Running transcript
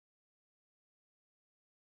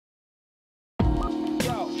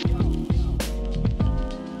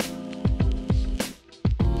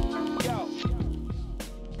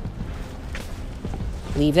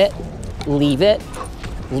Leave it. Leave it.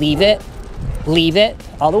 Leave it. Leave it.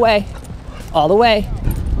 All the way. All the way.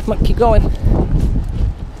 Come on, keep going.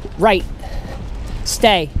 Right.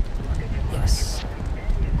 Stay. Yes.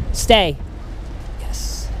 Stay.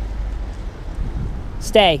 Yes.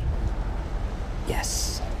 Stay.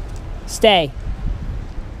 Yes. Stay.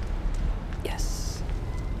 Yes.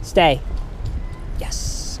 Stay.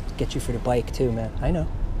 Yes. Get you for the bike too, man. I know.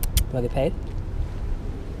 Do I get paid?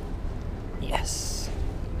 Yes.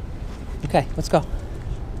 Okay, let's go.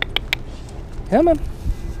 Come on.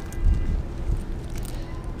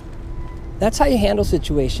 That's how you handle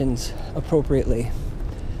situations appropriately.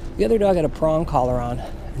 The other dog had a prong collar on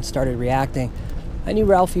and started reacting. I knew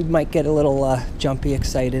Ralphie might get a little jumpy,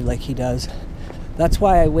 excited like he does. That's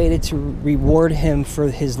why I waited to reward him for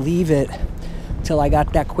his leave it till I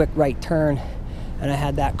got that quick right turn and I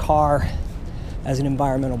had that car as an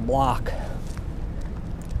environmental block.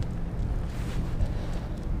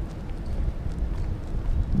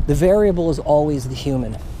 The variable is always the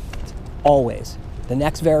human, always. The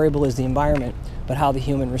next variable is the environment, but how the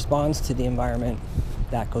human responds to the environment,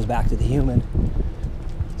 that goes back to the human.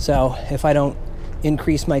 So if I don't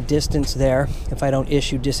increase my distance there, if I don't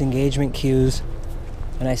issue disengagement cues,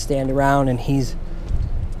 and I stand around and he's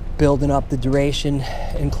building up the duration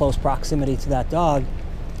in close proximity to that dog,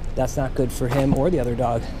 that's not good for him or the other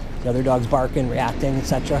dog. The other dog's barking, reacting,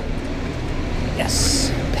 etc.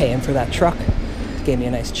 Yes, paying for that truck. Gave me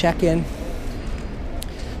a nice check-in.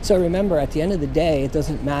 So remember, at the end of the day, it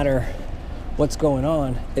doesn't matter what's going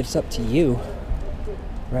on. It's up to you,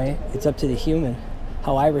 right? It's up to the human.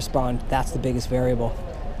 How I respond, that's the biggest variable.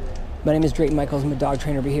 My name is Drayton Michaels. I'm a dog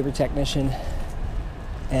trainer, behavior technician.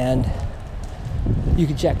 And you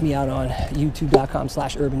can check me out on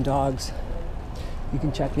youtube.com/urbandogs. You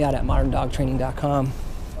can check me out at moderndogtraining.com.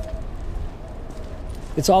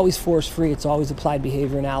 It's always force-free. It's always applied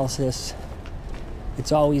behavior analysis.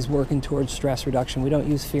 It's always working towards stress reduction. We don't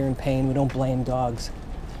use fear and pain. We don't blame dogs.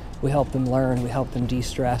 We help them learn. We help them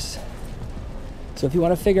de-stress. So if you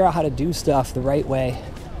want to figure out how to do stuff the right way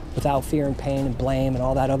without fear and pain and blame and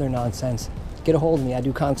all that other nonsense, get a hold of me. I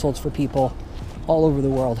do consults for people all over the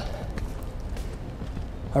world.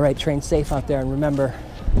 All right, train safe out there, and remember,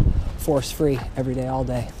 force-free every day, all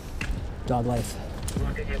day. Dog life.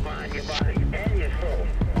 Look at your mind, your body, and your soul.